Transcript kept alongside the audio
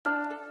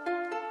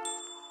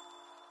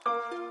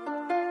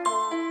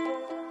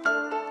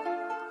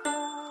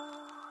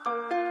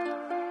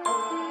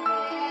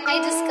Hey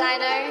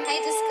Deskyner, hey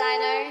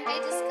Deskyner, hey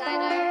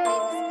Deskyner, hey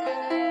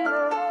Deskyner.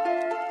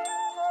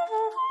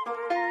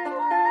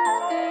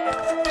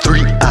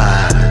 3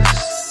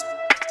 eyes.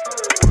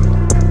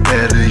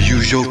 Better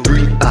use your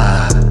 3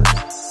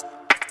 eyes.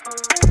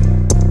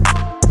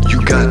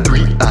 You got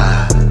 3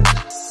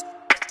 eyes.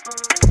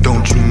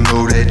 Don't you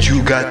know that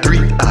you got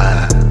 3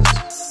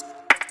 eyes?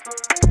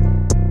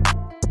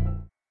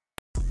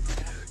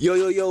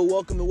 Yo,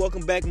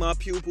 welcome back, my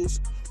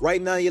pupils.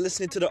 Right now, you're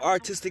listening to the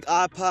Artistic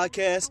Eye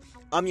Podcast.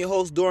 I'm your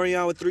host,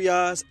 Dorian with 3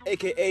 eyes,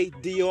 aka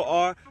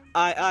DORIIION.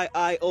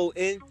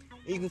 And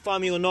you can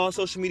find me on all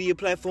social media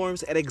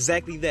platforms at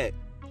exactly that.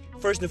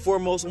 First and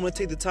foremost, I'm going to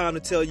take the time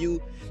to tell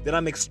you that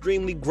I'm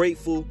extremely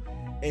grateful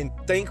and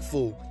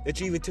thankful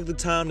that you even took the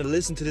time to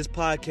listen to this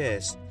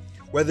podcast.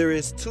 Whether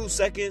it's 2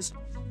 seconds,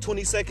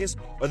 20 seconds,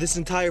 or this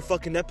entire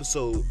fucking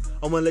episode,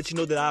 I want to let you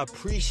know that I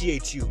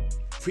appreciate you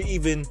for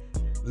even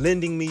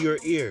lending me your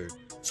ear.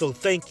 So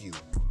thank you.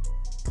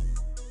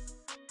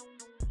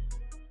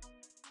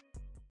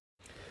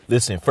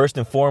 Listen, first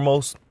and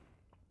foremost,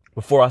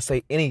 before I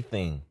say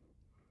anything,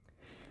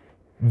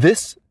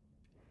 this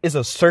is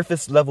a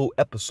surface level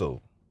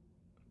episode.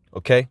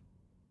 Okay?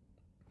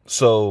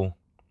 So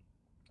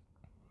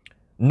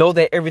know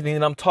that everything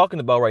that I'm talking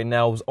about right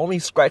now is only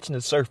scratching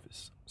the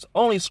surface. It's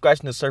only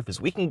scratching the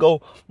surface. We can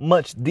go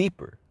much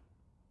deeper.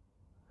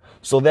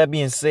 So that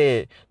being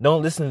said,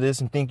 don't listen to this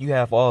and think you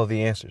have all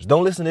the answers.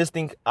 Don't listen to this and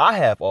think I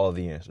have all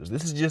the answers.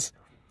 This is just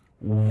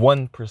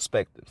one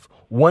perspective.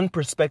 One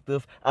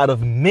perspective out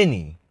of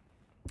many,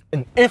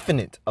 an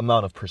infinite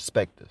amount of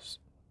perspectives.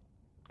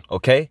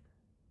 Okay?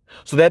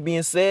 So that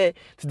being said,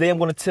 today I'm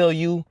going to tell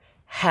you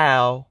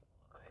how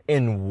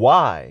and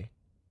why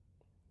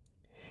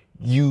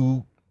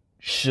you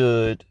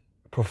should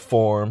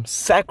perform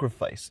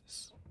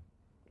sacrifices.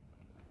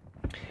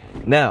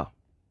 Now,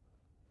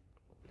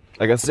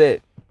 like I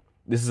said,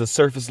 this is a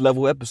surface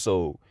level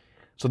episode.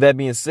 So that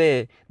being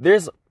said,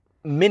 there's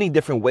many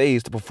different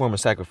ways to perform a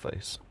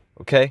sacrifice.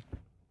 Okay?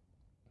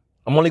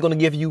 I'm only going to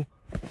give you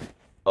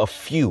a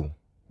few.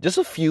 Just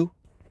a few.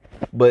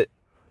 But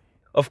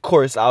of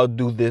course, I'll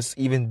do this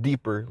even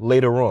deeper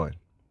later on.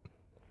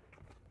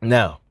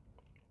 Now,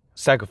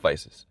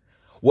 sacrifices.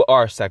 What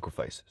are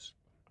sacrifices?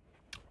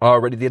 I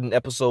already did an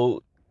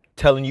episode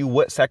telling you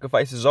what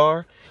sacrifices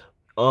are.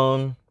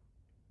 But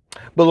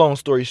long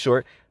story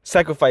short,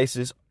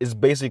 sacrifices is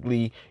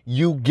basically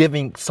you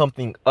giving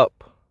something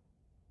up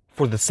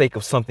for the sake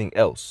of something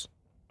else.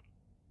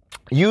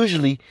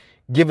 Usually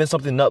giving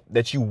something up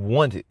that you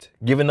wanted,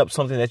 giving up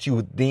something that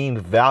you deemed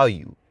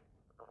valuable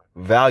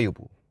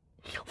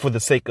for the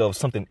sake of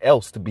something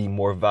else to be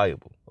more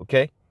valuable.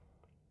 Okay?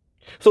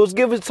 So it's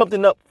giving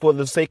something up for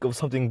the sake of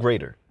something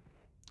greater.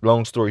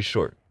 Long story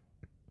short.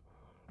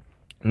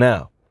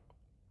 Now,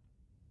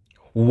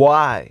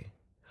 why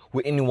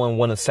would anyone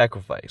want to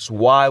sacrifice?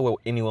 Why would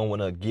anyone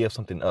want to give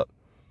something up?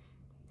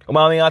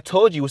 I mean, I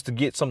told you it's to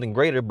get something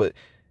greater, but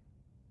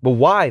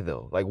why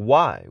though? Like,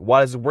 why? Why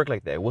does it work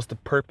like that? What's the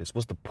purpose?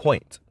 What's the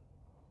point?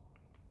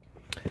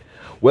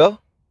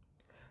 Well,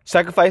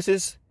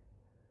 sacrifices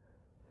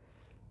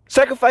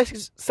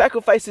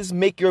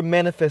make your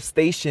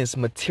manifestations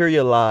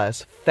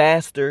materialize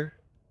faster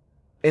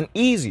and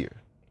easier.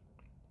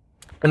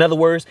 In other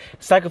words,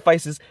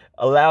 sacrifices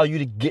allow you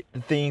to get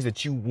the things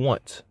that you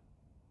want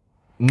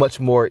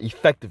much more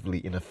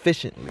effectively and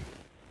efficiently.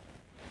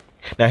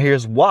 Now,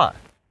 here's why.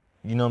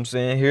 You know what I'm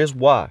saying? Here's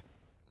why.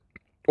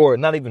 Or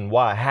not even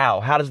why, how.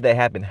 How does that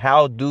happen?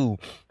 How do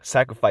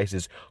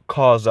sacrifices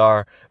cause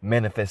our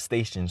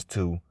manifestations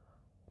to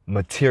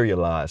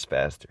materialize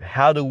faster?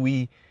 How do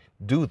we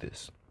do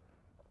this?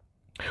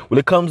 Well,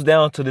 it comes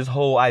down to this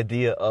whole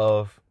idea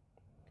of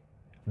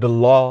the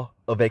law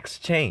of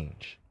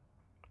exchange.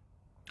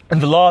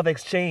 And the law of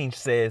exchange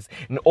says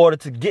in order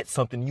to get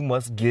something, you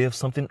must give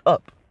something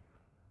up.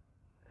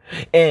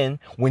 And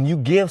when you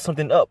give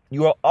something up,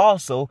 you are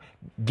also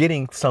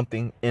getting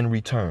something in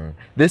return.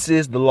 This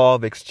is the law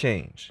of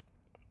exchange.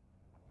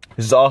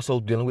 This is also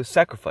dealing with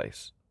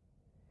sacrifice.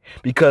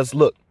 Because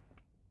look,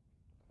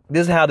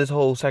 this is how this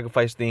whole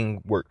sacrifice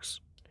thing works.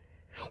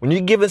 When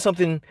you're giving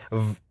something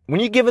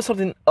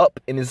up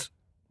and it's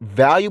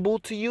valuable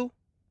to you,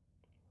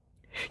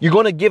 you're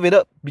going to give it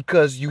up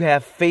because you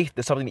have faith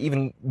that something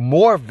even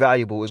more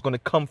valuable is going to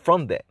come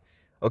from that.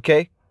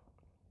 Okay?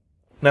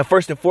 Now,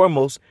 first and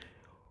foremost,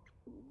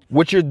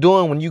 what you're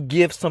doing when you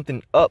give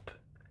something up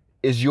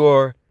is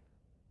you're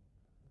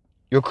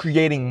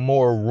creating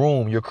more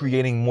room. You're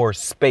creating more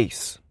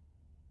space.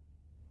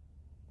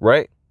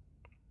 Right?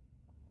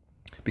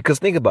 Because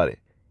think about it.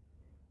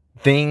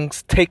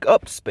 Things take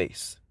up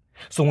space.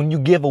 So when you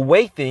give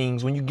away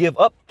things, when you give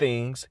up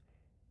things,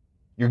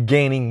 you're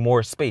gaining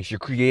more space. You're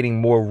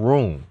creating more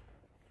room.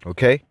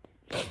 Okay?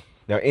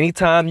 Now,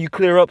 anytime you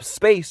clear up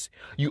space,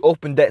 you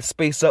open that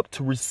space up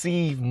to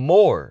receive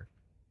more.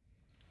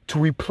 To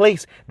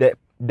replace that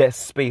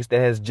space that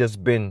has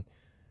just been,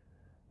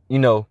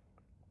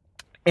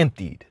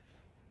 emptied.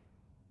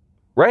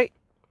 Right?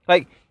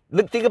 Like,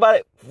 think about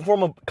it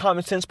from a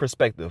common sense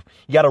perspective.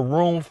 You got a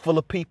room full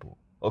of people.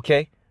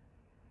 okay?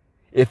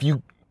 If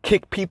you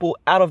kick people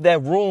out of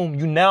that room,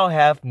 you now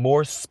have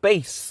more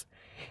space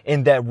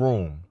in that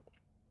room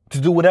to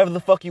do whatever the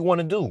fuck you want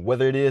to do,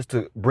 whether it is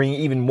to bring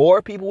even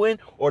more people in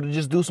or to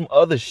just do some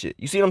other shit.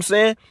 You see what I'm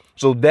saying?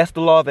 So that's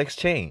the law of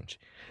exchange.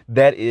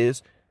 That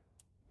is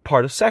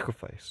part of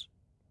sacrifice.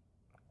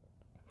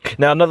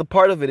 Now, another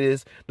part of it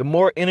is the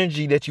more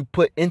energy that you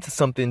put into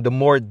something, the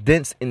more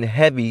dense and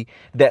heavy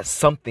that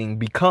something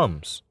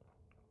becomes.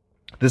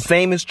 The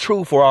same is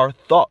true for our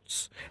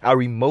thoughts,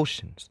 our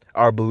emotions,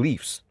 our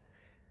beliefs.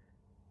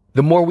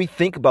 The more we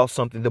think about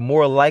something, the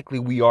more likely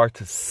we are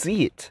to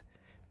see it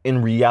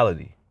in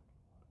reality.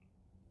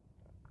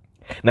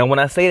 Now, when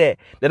I say that,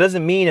 that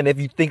doesn't mean that if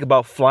you think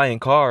about flying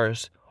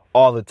cars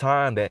all the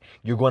time that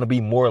you're going to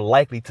be more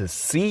likely to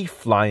see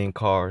flying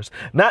cars.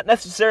 Not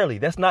necessarily.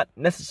 That's not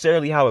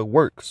necessarily how it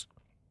works.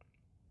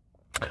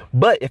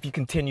 But if you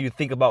continue to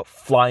think about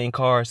flying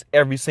cars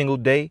every single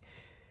day,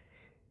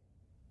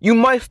 you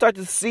might start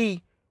to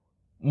see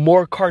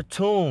more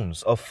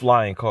cartoons of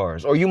flying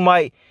cars, or you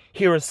might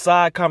hear a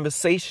side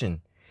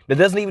conversation that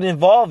doesn't even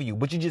involve you,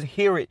 but you just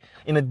hear it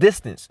in the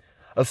distance.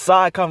 A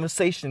side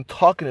conversation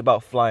talking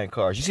about flying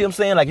cars. You see what I'm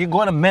saying? Like, you're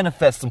going to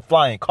manifest some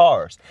flying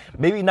cars.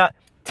 Maybe not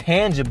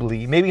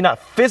tangibly, maybe not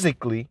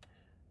physically,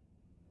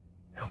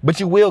 but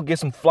you will get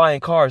some flying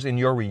cars in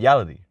your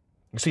reality.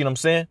 You see what I'm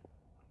saying?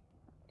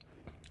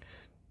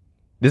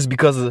 This is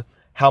because of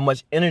how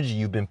much energy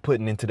you've been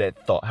putting into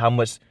that thought, how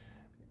much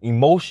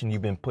emotion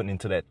you've been putting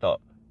into that thought.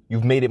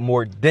 You've made it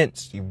more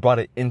dense. You brought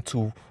it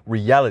into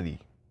reality.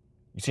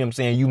 You see what I'm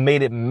saying? You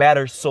made it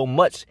matter so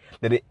much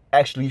that it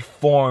actually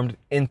formed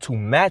into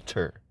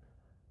matter.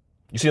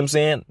 You see what I'm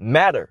saying?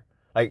 Matter.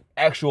 Like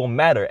actual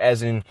matter,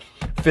 as in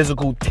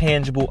physical,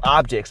 tangible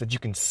objects that you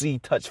can see,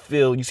 touch,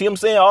 feel. You see what I'm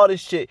saying? All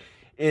this shit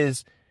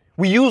is,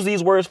 we use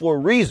these words for a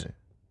reason.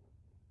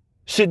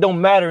 Shit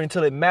don't matter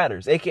until it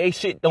matters. AKA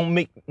shit don't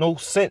make no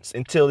sense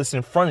until it's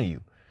in front of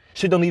you.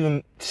 Shit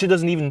ain't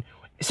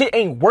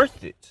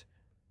worth it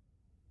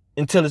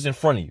until it's in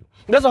front of you.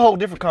 That's a whole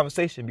different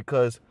conversation,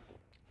 because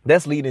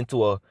that's leading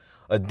to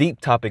a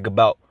deep topic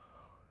about,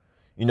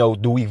 you know,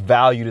 do we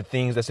value the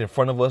things that's in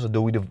front of us, or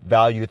do we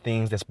value the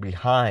things that's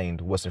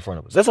behind what's in front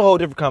of us? That's a whole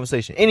different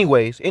conversation.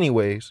 Anyways,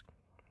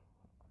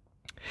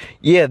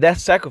 yeah,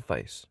 that's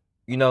sacrifice,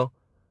 you know,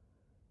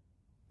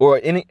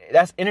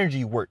 that's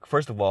energy work.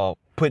 First of all,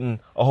 putting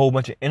a whole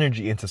bunch of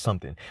energy into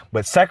something,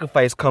 but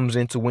sacrifice comes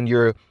into when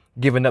you're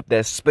giving up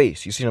that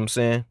space. You see what I'm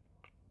saying?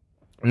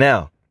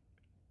 Now,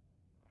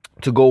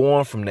 to go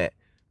on from that,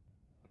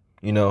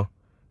 you know,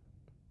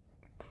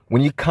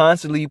 when you're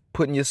constantly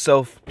putting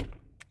yourself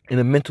in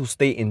a mental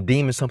state and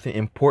deeming something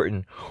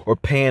important or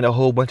paying a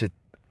whole bunch of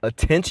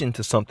attention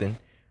to something,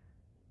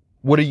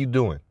 what are you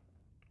doing?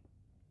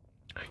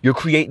 You're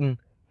creating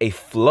a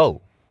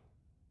flow.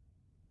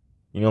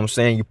 You know what I'm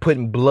saying? You're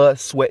putting blood,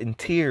 sweat, and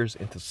tears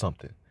into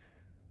something.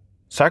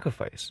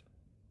 Sacrifice.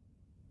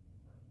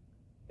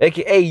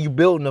 AKA, you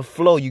building a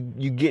flow. You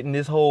getting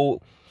this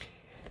whole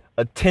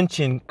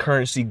attention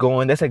currency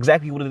going. That's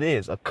exactly what it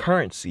is. A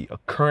currency, a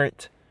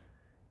current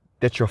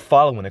that you're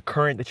following, a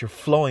current that you're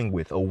flowing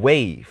with, a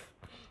wave.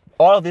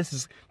 All of this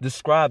is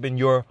describing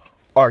your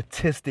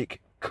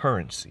artistic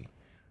currency,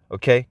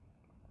 okay?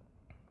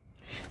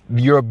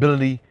 Your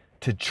ability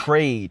to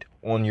trade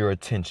on your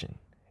attention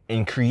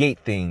and create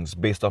things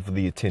based off of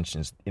the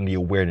attentions and the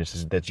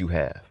awarenesses that you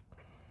have.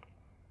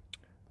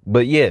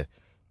 But yeah,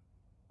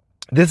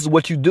 this is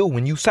what you do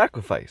when you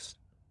sacrifice.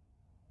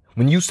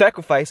 When you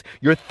sacrifice,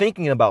 you're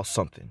thinking about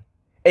something.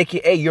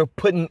 AKA, you're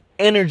putting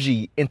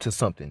energy into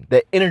something.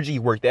 That energy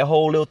work, that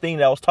whole little thing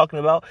that I was talking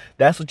about,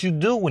 that's what you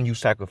do when you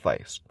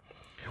sacrifice.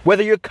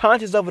 Whether you're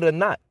conscious of it or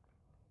not.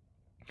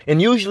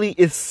 And usually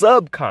it's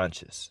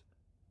subconscious.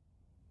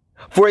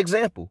 For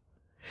example,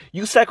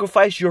 you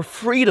sacrifice your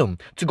freedom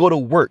to go to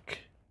work.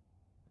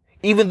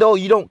 Even though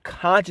you don't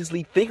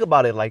consciously think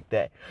about it like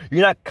that. You're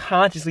not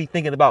consciously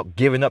thinking about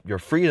giving up your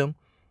freedom.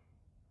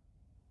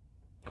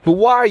 But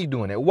why are you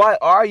doing that? Why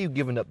are you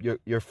giving up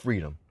your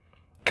freedom?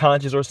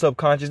 Conscious or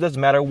subconscious, doesn't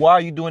matter. Why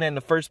are you doing that in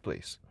the first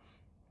place?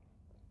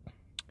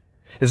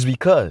 It's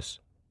because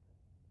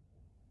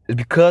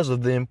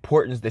of the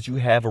importance that you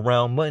have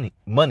around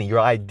money, your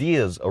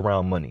ideas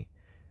around money.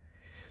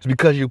 It's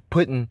because you're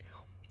putting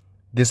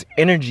this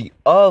energy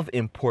of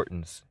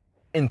importance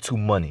into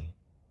money.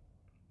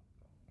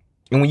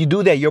 And when you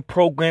do that, you're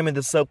programming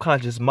the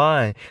subconscious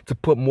mind to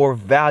put more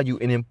value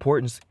and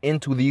importance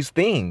into these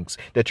things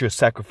that you're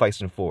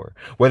sacrificing for.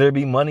 Whether it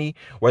be money,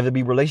 whether it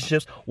be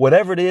relationships,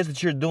 whatever it is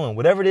that you're doing,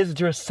 whatever it is that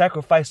you're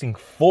sacrificing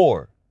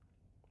for,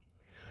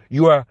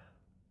 you are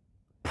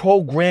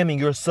programming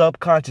your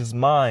subconscious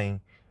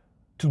mind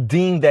to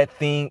deem that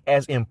thing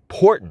as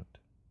important.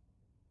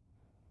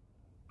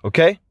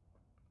 Okay?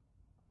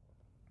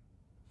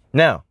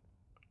 Now,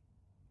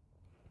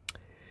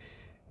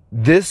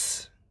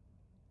 this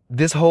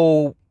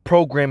whole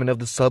programming of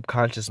the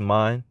subconscious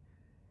mind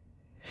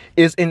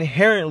is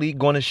inherently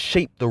going to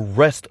shape the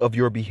rest of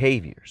your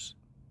behaviors.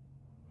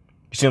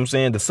 You see what I'm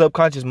saying? The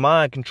subconscious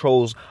mind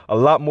controls a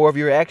lot more of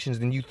your actions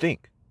than you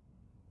think.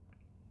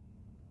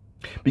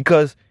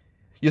 Because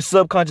your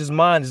subconscious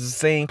mind is the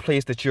same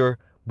place that your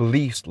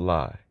beliefs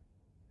lie.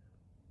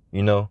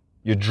 You know,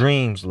 your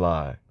dreams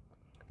lie.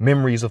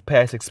 Memories of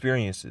past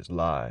experiences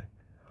lie.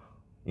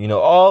 You know,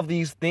 all of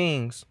these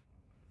things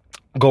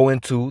go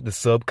into the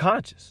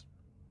subconscious,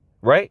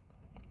 right?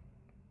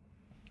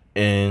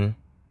 And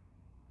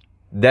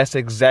that's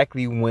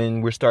exactly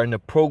when we're starting to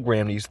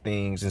program these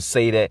things and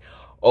say that,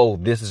 oh,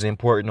 this is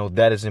important, oh,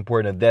 that is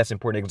important, or that's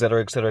important, et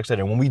cetera, et cetera, et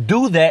cetera. When we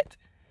do that,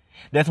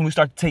 that's when we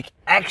start to take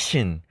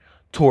action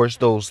towards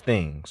those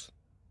things.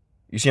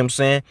 You see what I'm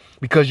saying?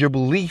 Because your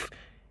belief,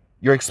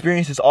 your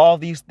experiences, all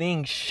these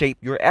things shape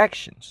your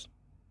actions.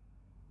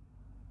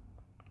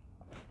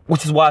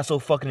 Which is why it's so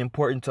fucking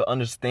important to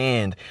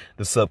understand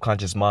the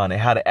subconscious mind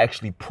and how to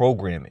actually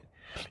program it.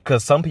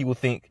 Because some people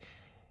think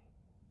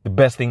the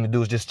best thing to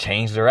do is just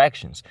change their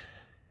actions.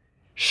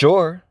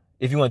 Sure,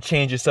 if you want to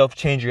change yourself,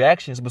 change your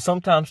actions. But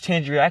sometimes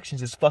change your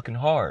actions is fucking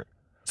hard.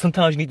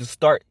 Sometimes you need to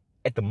start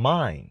at the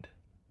mind.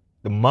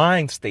 The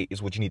mind state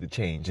is what you need to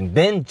change. And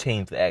then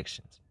change the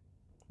actions.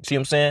 You see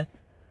what I'm saying?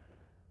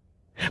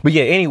 But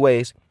yeah,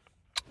 anyways,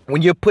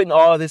 when you're putting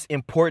all this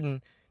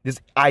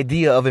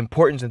idea of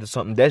importance into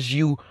something, that's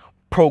you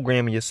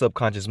programming your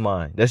subconscious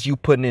mind. That's you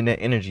putting in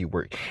that energy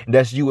work. And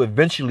that's you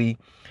eventually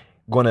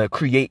going to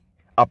create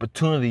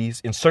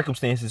opportunities and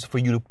circumstances for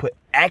you to put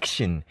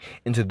action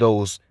into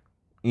those,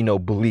 you know,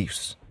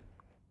 beliefs.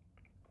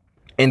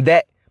 And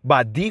that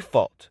by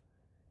default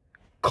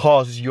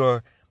causes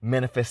your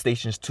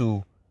manifestations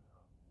to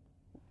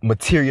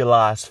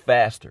materialize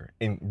faster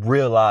and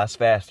realize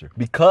faster,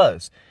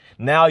 because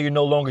now you're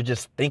no longer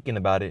just thinking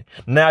about it.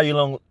 Now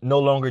you're no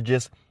longer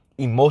just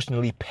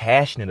emotionally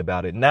passionate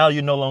about it. Now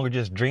you're no longer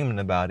just dreaming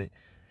about it.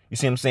 You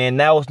see what I'm saying?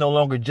 Now it's no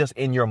longer just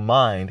in your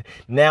mind.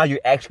 Now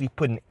you're actually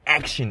putting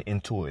action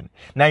into it.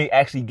 Now you're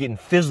actually getting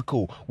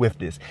physical with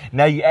this.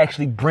 Now you're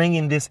actually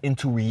bringing this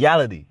into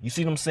reality. You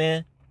see what I'm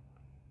saying?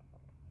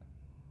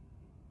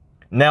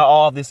 Now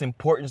all this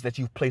importance that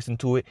you've placed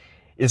into it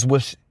is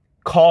what's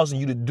causing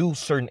you to do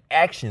certain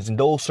actions. And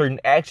those certain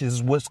actions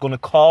is what's going to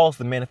cause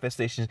the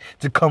manifestations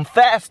to come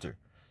faster.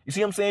 You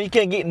see what I'm saying? You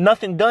can't get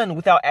nothing done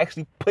without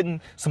actually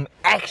putting some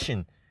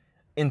action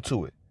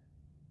into it.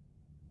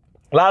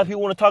 A lot of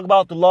people want to talk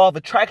about the law of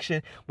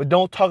attraction, but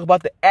don't talk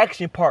about the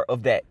action part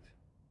of that.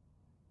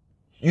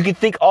 You can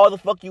think all the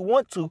fuck you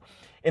want to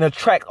and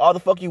attract all the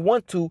fuck you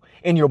want to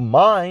in your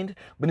mind,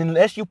 but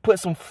unless you put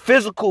some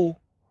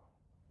physical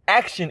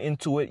action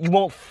into it, you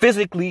won't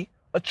physically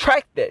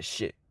attract that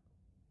shit.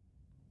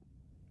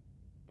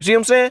 You see what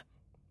I'm saying?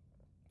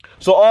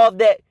 So all of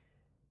that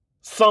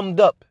summed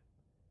up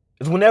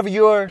is whenever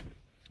you're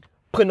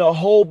putting a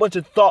whole bunch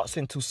of thoughts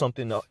into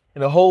something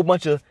and a whole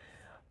bunch of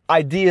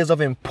ideas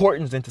of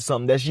importance into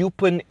something, that's you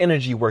putting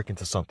energy work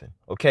into something.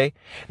 Okay.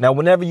 Now,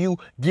 whenever you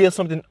give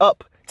something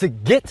up to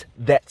get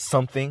that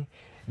something,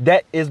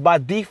 that is by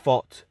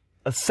default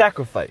a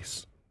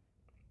sacrifice.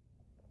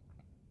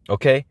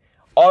 Okay.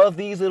 All of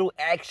these little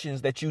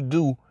actions that you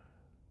do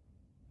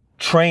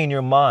train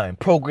your mind,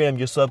 program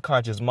your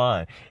subconscious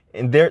mind.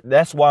 And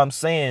that's why I'm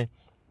saying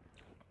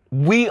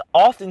we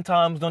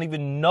oftentimes don't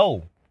even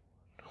know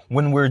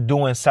when we're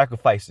doing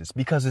sacrifices,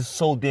 because it's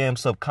so damn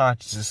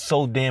subconscious. It's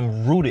so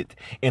damn rooted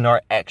in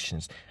our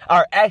actions.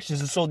 Our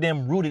actions are so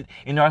damn rooted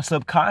in our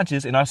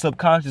subconscious, and our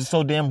subconscious is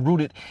so damn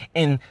rooted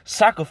in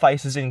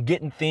sacrifices and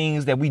getting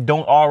things that we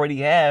don't already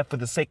have for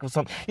the sake of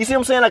something. You see what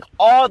I'm saying? Like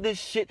all this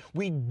shit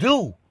we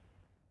do.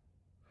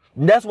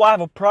 And that's why I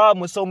have a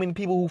problem with so many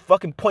people who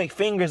fucking point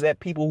fingers at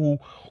people who,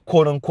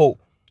 quote unquote,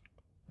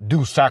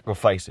 do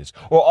sacrifices,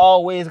 or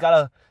always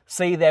gotta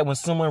say that when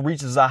someone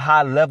reaches a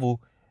high level,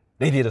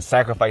 they did a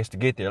sacrifice to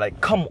get there.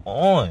 Like, come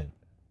on.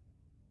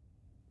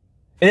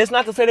 And it's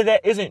not to say that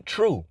that isn't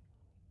true,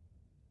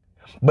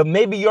 but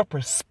maybe your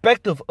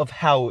perspective of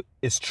how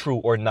it's true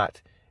or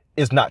not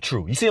is not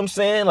true. You see what I'm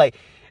saying? Like,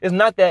 it's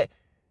not that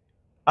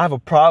I have a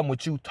problem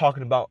with you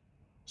talking about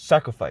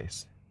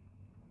sacrifice.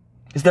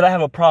 It's that I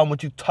have a problem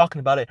with you talking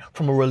about it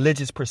from a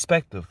religious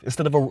perspective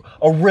instead of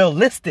a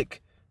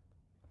realistic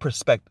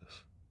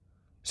perspective.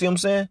 See what I'm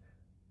saying?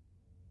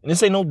 And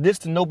this ain't no diss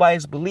to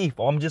nobody's belief.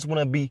 I'm just want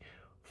to be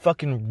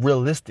fucking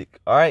realistic.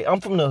 All right.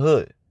 I'm from the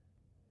hood.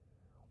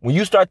 When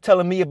you start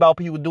telling me about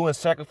people doing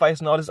sacrifice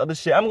and all this other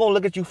shit, I'm going to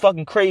look at you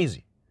fucking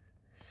crazy.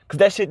 Because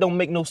that shit don't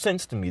make no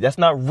sense to me. That's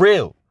not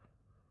real.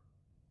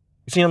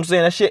 You see what I'm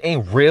saying? That shit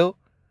ain't real.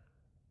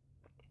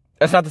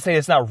 That's not to say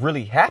it's not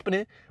really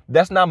happening.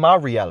 That's not my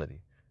reality.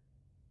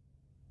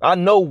 I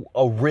know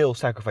a real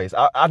sacrifice.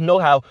 I know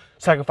how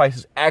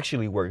sacrifices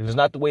actually work. It's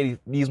not the way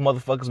these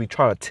motherfuckers be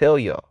trying to tell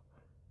y'all.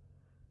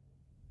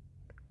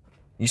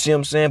 You see what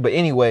I'm saying? But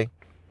anyway,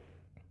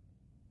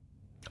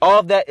 all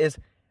of that is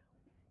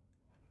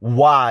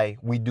why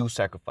we do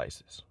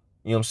sacrifices.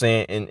 You know what I'm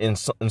saying?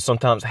 And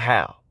sometimes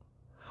how.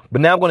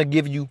 But now I'm going to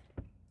give you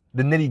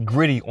the nitty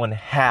gritty on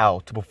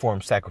how to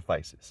perform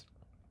sacrifices.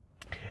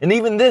 And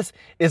even this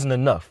isn't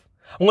enough.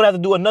 I'm going to have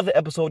to do another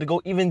episode to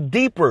go even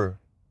deeper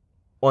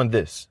on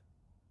this.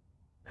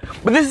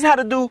 But this is how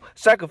to do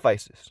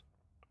sacrifices.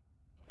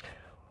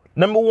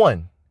 Number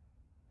one,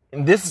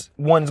 And this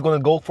one is going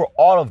to go for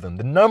all of them.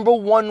 The number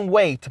one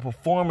way to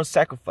perform a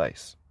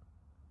sacrifice,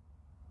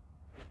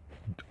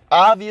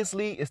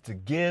 obviously, is to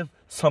give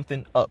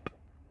something up.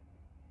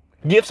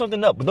 Give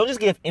something up. But don't just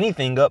give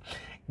anything up.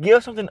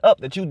 Give something up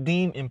that you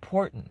deem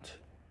important.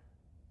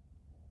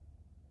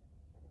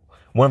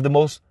 One of the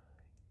most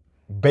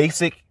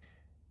basic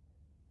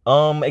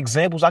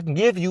examples I can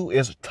give you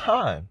is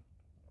time.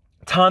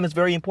 Time is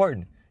very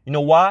important. You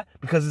know why?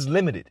 Because it's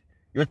limited.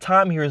 Your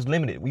time here is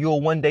limited. You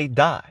will one day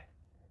die.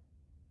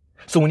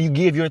 So when you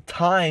give your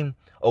time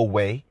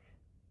away,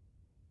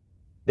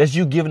 that's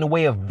you giving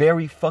away a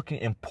very fucking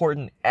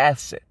important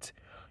asset.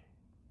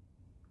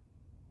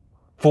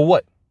 For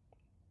what?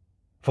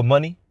 For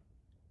money?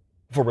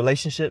 For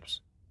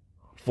relationships?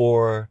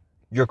 For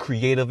your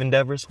creative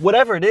endeavors?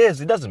 Whatever it is,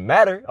 it doesn't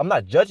matter. I'm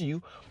not judging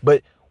you.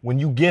 But when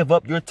you give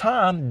up your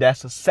time,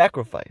 that's a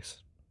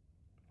sacrifice.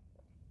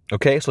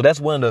 Okay? So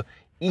that's one of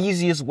the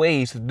easiest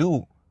ways to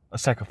do a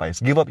sacrifice.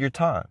 Give up your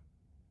time.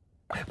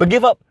 But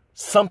give up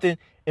something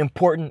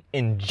important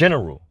in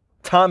general.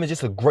 Time is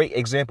just a great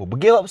example. But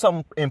give up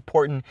something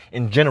important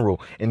in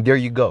general. And there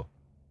you go.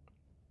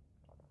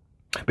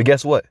 But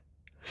guess what?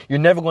 You're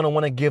never going to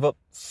want to give up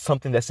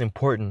something that's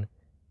important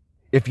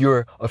if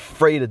you're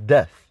afraid of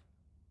death.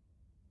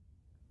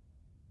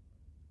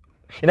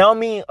 And I don't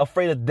mean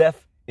afraid of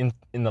death in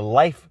the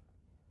life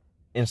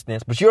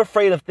instance, but you're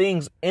afraid of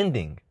things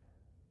ending.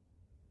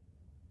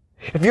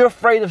 If you're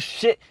afraid of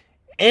shit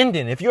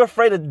ending, if you're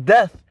afraid of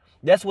death,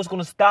 that's what's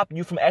going to stop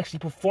you from actually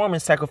performing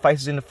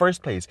sacrifices in the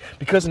first place.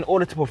 Because in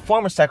order to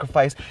perform a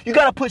sacrifice, you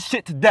got to put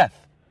shit to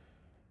death.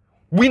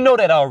 We know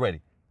that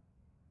already.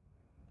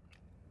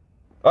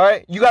 All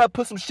right? You got to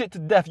put some shit to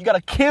death. You got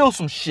to kill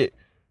some shit.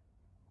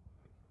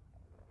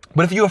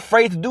 But if you're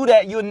afraid to do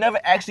that, you'll never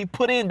actually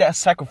put in that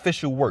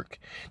sacrificial work,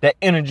 that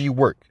energy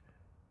work.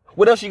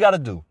 What else you got to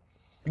do?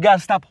 You got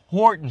to stop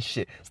hoarding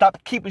shit.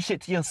 Stop keeping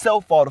shit to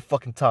yourself all the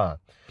fucking time.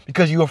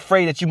 Because you're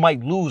afraid that you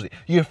might lose it.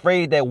 You're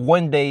afraid that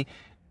one day,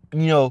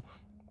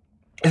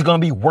 it's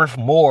going to be worth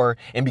more.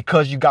 And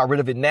because you got rid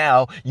of it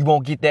now, you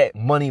won't get that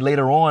money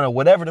later on or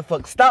whatever the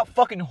fuck. Stop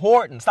fucking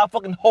hoarding. Stop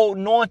fucking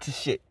holding on to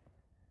shit.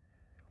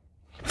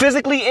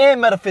 Physically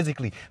and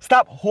metaphysically.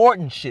 Stop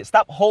hoarding shit.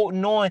 Stop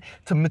holding on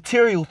to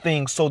material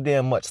things so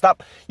damn much.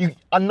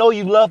 I know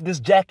you love this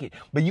jacket,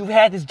 but you've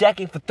had this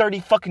jacket for 30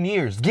 fucking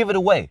years. Give it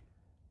away.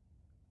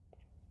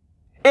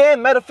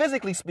 And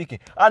metaphysically speaking,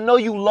 I know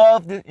you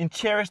love and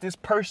cherish this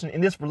person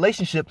in this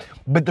relationship,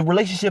 but the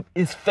relationship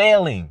is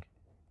failing.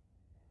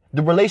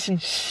 The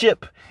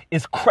relationship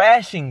is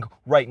crashing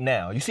right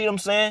now. You see what I'm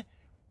saying?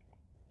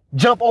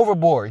 Jump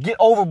overboard. Get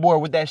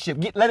overboard with that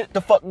shit. Let it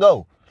the fuck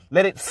go.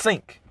 Let it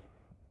sink.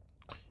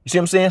 You see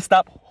what I'm saying?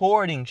 Stop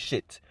hoarding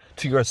shit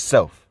to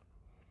yourself.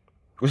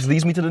 Which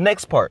leads me to the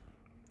next part.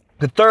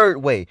 The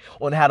third way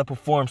on how to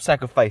perform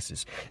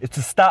sacrifices is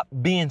to stop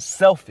being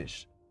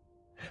selfish.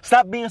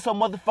 Stop being so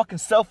motherfucking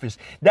selfish.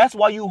 That's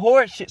why you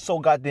hoard shit so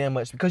goddamn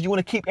much. Because you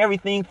want to keep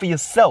everything for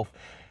yourself.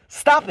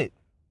 Stop it.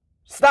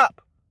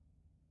 Stop.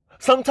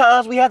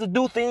 Sometimes we have to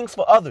do things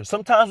for others.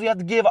 Sometimes we have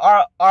to give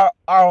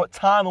our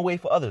time away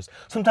for others.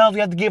 Sometimes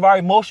we have to give our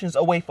emotions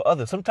away for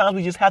others. Sometimes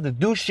we just have to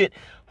do shit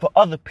for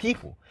other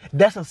people.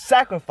 That's a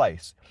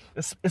sacrifice.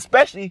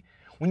 Especially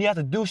when you have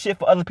to do shit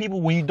for other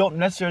people when you don't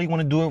necessarily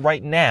want to do it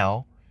right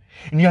now.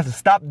 And you have to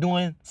stop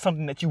doing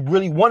something that you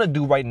really want to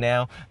do right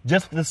now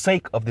just for the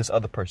sake of this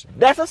other person.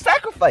 That's a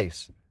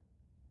sacrifice.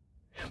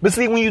 But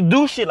see, when you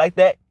do shit like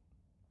that,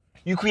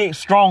 you create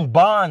strong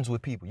bonds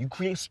with people. You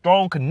create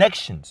strong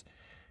connections.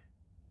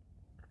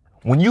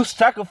 When you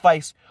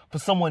sacrifice for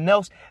someone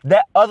else,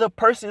 that other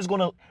person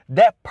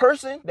that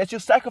person that you're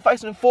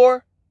sacrificing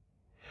for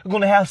is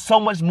going to have so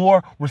much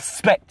more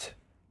respect,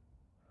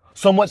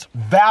 so much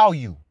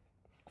value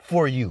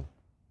for you.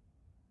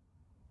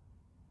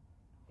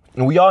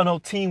 And we all know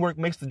teamwork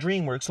makes the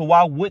dream work. So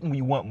why wouldn't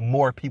we want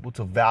more people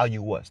to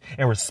value us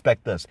and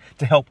respect us,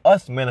 to help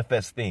us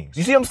manifest things?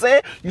 You see what I'm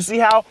saying? You see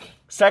how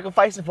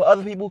sacrificing for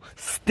other people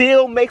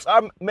still makes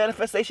our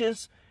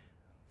manifestations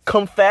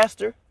come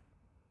faster?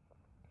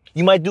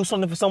 You might do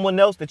something for someone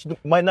else that you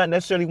might not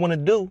necessarily want to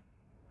do.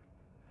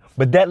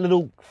 But that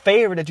little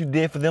favor that you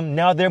did for them,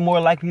 now they're more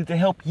likely to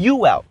help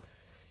you out.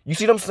 You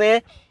see what I'm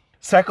saying?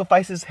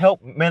 Sacrifices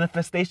help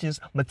manifestations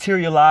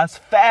materialize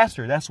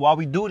faster. That's why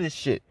we do this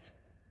shit.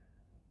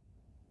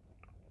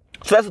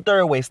 So that's the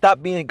third way.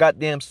 Stop being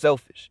goddamn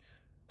selfish.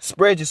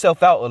 Spread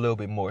yourself out a little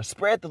bit more.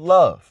 Spread the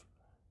love.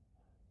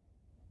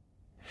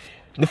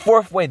 The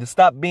fourth way to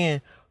stop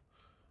being.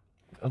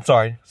 The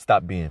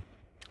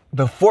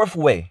fourth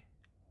way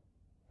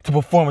to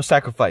perform a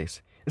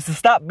sacrifice is to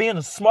stop being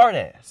a smart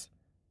ass.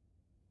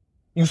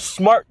 You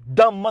smart,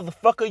 dumb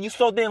motherfucker. You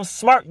so damn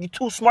smart. You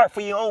too smart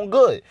for your own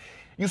good.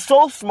 You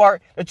so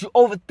smart that you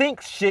overthink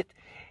shit.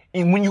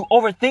 And when you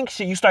overthink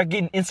shit, you start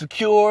getting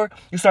insecure,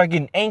 you start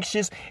getting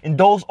anxious, and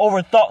those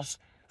overthoughts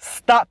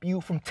stop you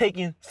from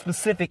taking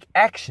specific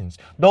actions.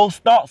 Those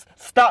thoughts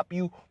stop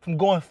you from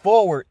going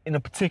forward in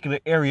a particular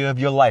area of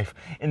your life.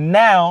 And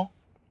now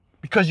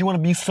because you want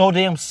to be so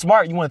damn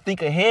smart, you want to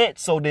think ahead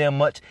so damn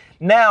much,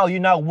 now you're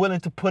not willing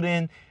to put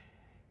in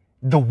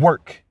the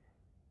work.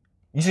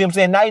 You see what I'm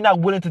saying? Now you're not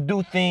willing to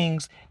do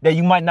things that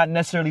you might not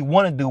necessarily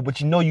want to do,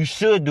 but you know you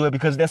should do it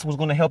because that's what's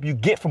going to help you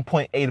get from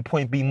point A to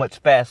point B much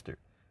faster.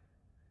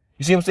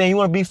 You see what I'm saying? You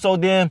want to be so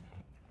damn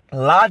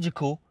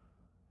logical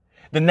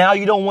that now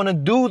you don't want to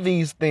do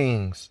these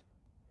things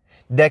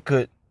that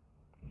could,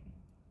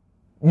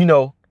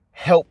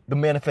 help the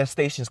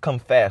manifestations come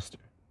faster.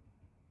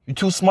 You're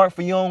too smart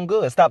for your own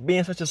good. Stop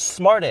being such a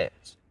smart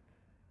ass.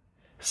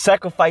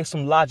 Sacrifice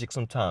some logic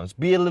sometimes.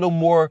 Be a little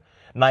more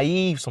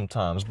naive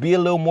sometimes. Be a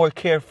little more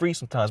carefree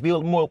sometimes. Be a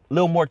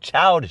little more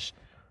childish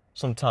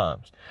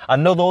sometimes. I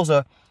know those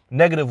are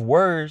negative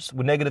words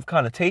with negative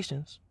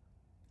connotations.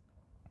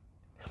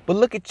 But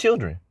look at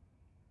children.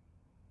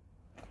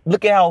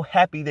 Look at how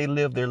happy they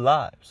live their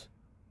lives.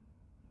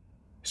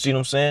 See what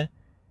I'm saying?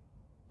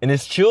 And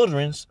it's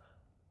children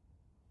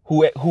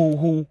who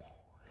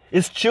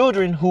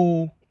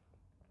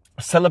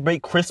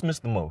celebrate Christmas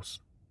the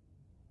most.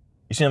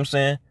 You see what I'm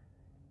saying?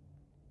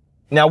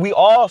 Now, we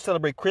all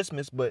celebrate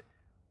Christmas, but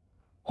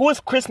who is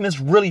Christmas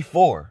really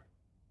for?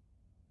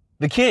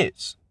 The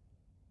kids.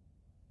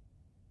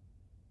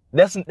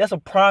 That's a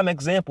prime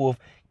example of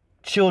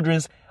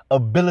children's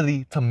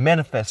ability to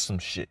manifest some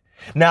shit.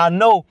 Now, I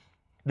know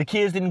the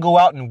kids didn't go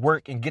out and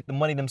work and get the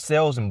money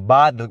themselves and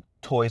buy the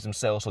toys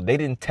themselves, so they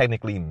didn't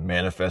technically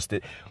manifest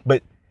it.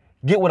 But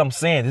get what I'm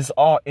saying? This is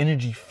all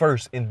energy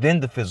first and then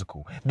the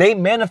physical. They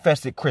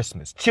manifested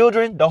Christmas.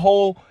 Children, the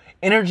whole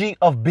energy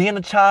of being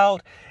a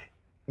child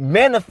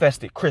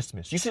manifested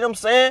Christmas. You see what I'm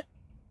saying?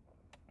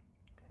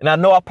 And I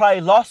know I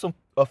probably lost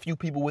a few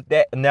people with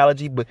that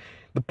analogy, but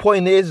the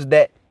point is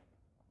that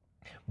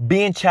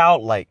being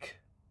childlike,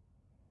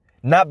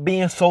 not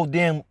being so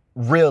damn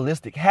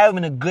realistic,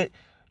 having a good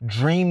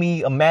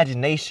dreamy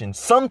imagination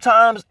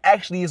sometimes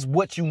actually is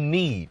what you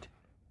need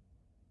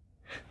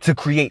to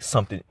create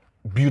something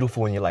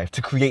beautiful in your life,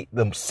 to create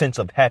the sense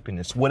of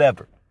happiness,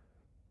 whatever.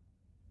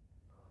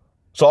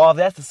 So all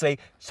that's to say,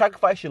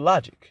 sacrifice your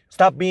logic.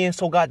 Stop being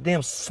so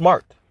goddamn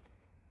smart.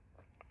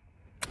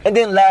 And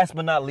then last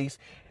but not least,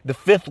 the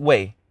fifth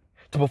way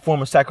to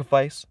perform a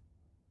sacrifice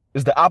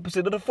is the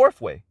opposite of the fourth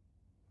way.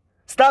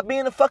 Stop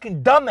being a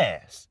fucking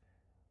dumbass.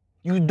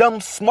 You dumb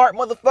smart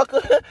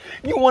motherfucker.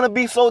 You want to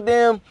be so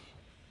damn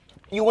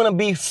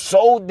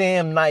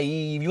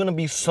naive. You want to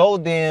be so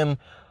damn,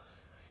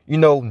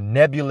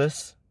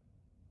 nebulous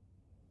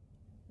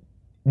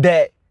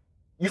that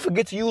you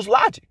forget to use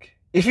logic.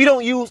 If you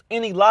don't use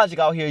any logic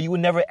out here, you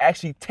would never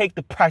actually take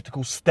the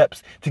practical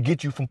steps to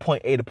get you from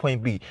point A to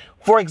point B.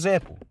 For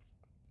example,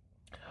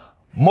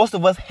 most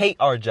of us hate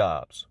our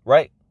jobs,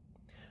 right?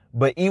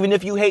 But even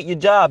if you hate your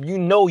job, you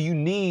know you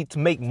need to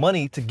make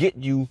money to get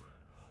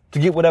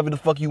whatever the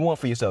fuck you want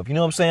for yourself. You know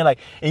what I'm saying?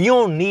 And you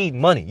don't need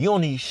money. You don't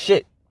need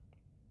shit.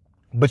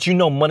 But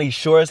money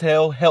sure as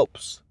hell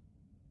helps.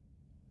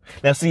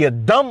 Now see, a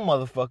dumb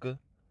motherfucker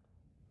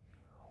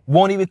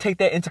won't even take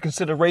that into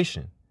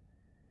consideration.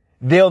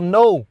 They'll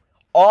know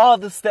all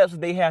the steps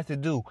that they have to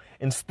do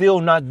and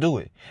still not do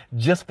it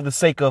just for the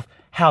sake of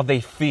how they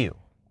feel,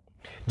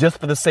 just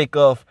for the sake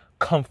of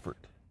comfort.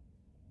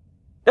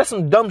 That's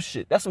some dumb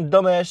shit. That's some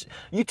dumb ass shit.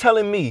 You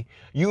telling me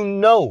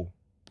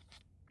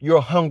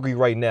you're hungry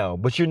right now,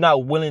 but you're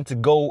not willing to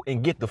go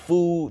and get the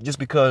food just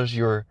because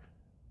you're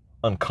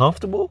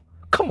uncomfortable?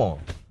 Come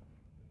on.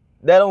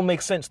 That don't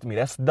make sense to me.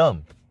 That's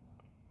dumb.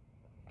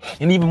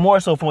 And even more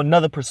so from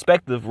another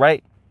perspective,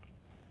 right?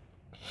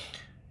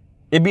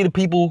 It'd be the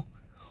people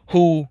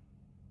who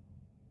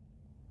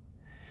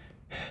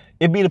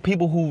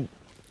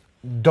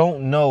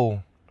don't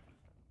know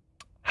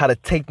how to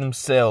take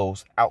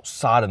themselves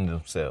outside of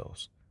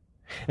themselves.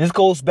 And this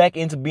goes back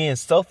into being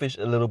selfish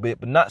a little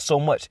bit, but not so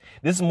much.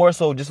 This is more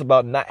so just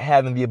about not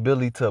having the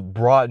ability to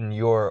broaden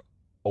your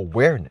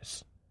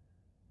awareness.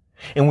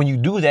 And when you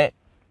do that,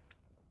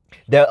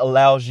 that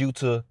allows you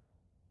to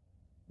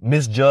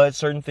misjudge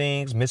certain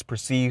things,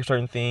 misperceive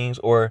certain things,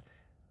 or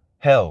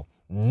hell,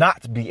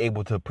 not be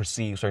able to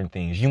perceive certain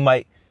things. You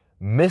might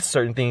miss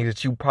certain things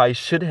that you probably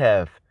should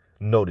have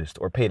noticed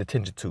or paid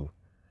attention to.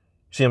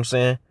 See what I'm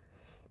saying?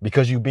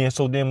 Because you being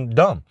so damn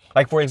dumb.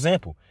 Like, for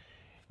example,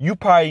 you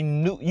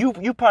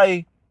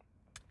probably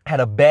had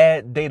a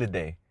bad day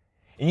today.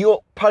 And you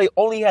probably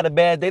only had a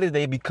bad day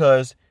today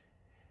because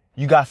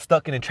you got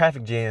stuck in a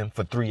traffic jam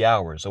for 3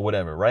 hours or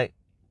whatever, right?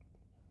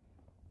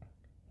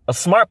 A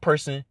smart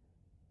person,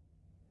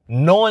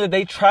 knowing that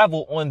they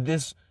travel on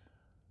this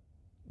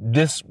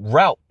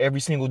route every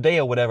single day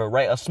or whatever,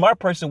 right? A smart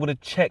person would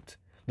have checked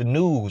the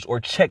news or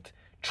checked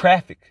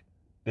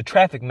the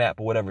traffic map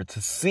or whatever,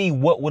 to see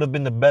what would have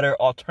been the better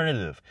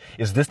alternative.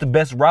 Is this the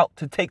best route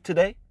to take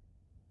today?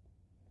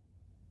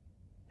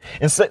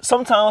 And so,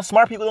 sometimes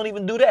smart people don't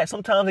even do that.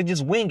 Sometimes they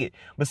just wing it.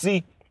 But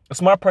see, a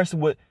smart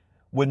person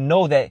would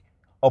know that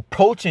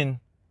approaching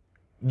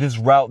this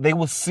route, they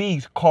will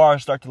see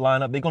cars start to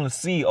line up. They're going to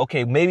see,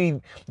 okay, maybe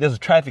there's a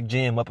traffic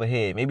jam up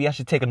ahead. Maybe I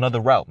should take another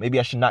route. Maybe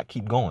I should not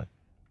keep going.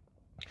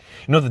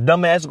 You know what the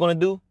dumbass is going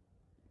to do?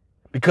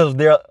 Because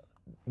they're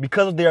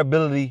because of their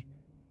ability,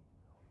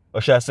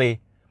 or should I say,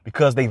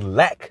 because they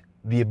lack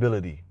the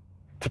ability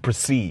to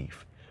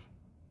perceive.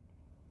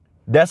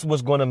 That's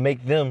what's going to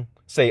make them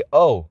say,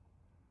 oh,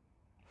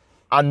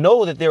 I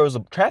know that there was a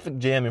traffic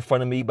jam in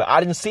front of me, but I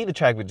didn't see the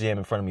traffic jam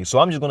in front of me. So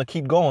I'm just going to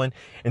keep going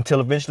until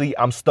eventually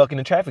I'm stuck in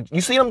the traffic.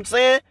 You see what I'm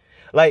saying?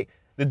 Like,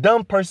 the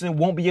dumb person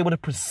won't be able to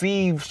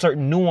perceive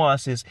certain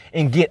nuances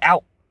and get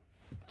out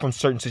from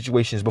certain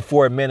situations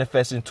before it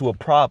manifests into a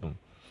problem.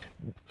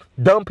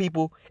 Dumb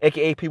people,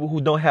 aka people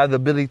who don't have the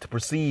ability to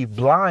perceive,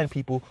 blind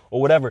people or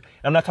whatever.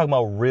 I'm not talking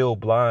about real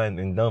blind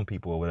and dumb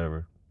people or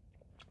whatever.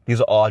 These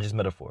are all just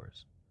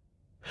metaphors.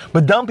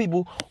 But dumb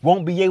people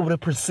won't be able to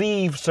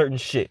perceive certain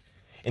shit.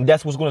 And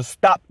that's what's going to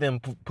stop them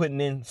putting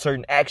in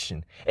certain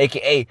action,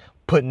 aka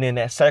putting in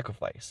that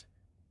sacrifice.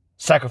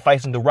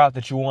 Sacrificing the route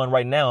that you're on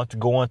right now to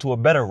go on to a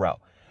better route.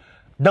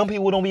 Dumb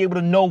people don't be able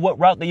to know what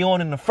route they're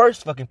on in the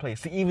first fucking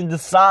place to even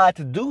decide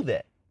to do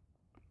that.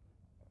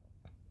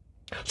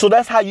 So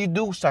that's how you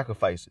do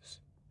sacrifices.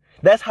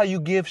 That's how you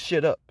give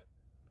shit up.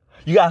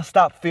 You got to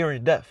stop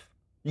fearing death.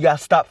 You got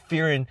to stop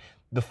fearing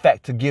the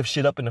fact to give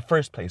shit up in the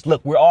first place.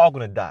 Look, we're all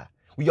going to die.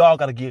 We all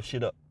got to give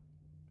shit up.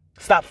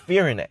 Stop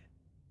fearing that.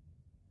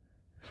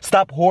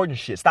 Stop hoarding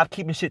shit. Stop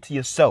keeping shit to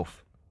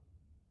yourself.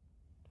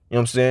 You know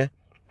what I'm saying?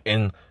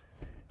 And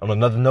on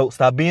another note,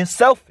 stop being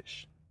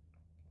selfish.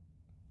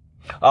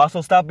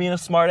 Also, stop being a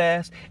smart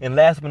ass. And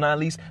last but not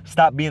least,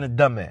 stop being a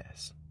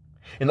dumbass.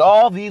 And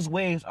all these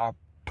ways are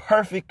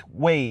perfect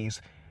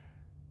ways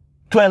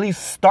to at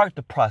least start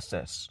the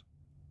process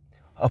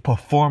of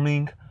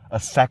performing a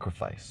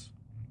sacrifice.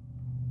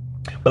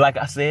 But like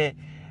I said,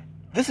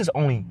 this is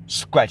only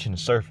scratching the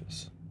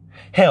surface.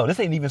 Hell, this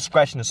ain't even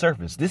scratching the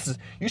surface. This is,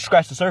 you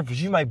scratch the surface,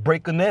 you might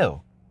break a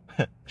nail.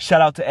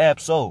 Shout out to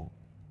Ab-Soul.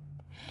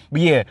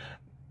 But yeah,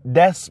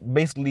 that's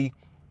basically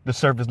the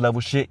surface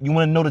level shit. You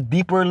want to know the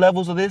deeper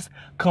levels of this?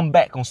 Come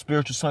back on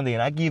Spiritual Sunday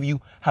and I give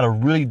you how to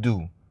really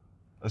do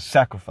a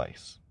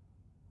sacrifice.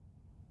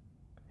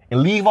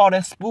 And leave all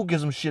that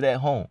spookism shit at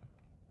home.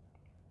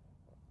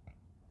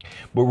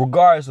 But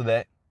regardless of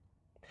that,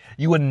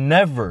 you would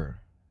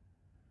never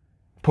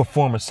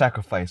perform a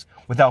sacrifice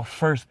without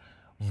first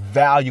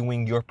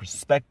valuing your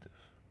perspective.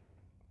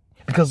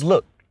 Because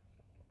look,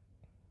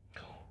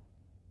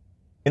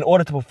 in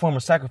order to perform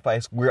a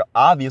sacrifice, we're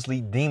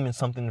obviously deeming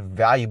something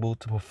valuable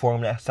to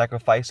perform that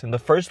sacrifice in the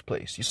first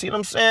place. You see what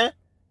I'm saying?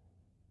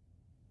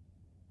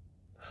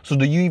 So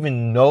do you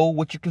even know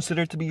what you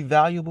consider to be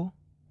valuable?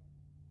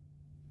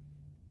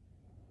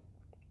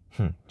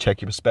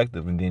 Check your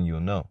perspective and then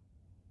you'll know.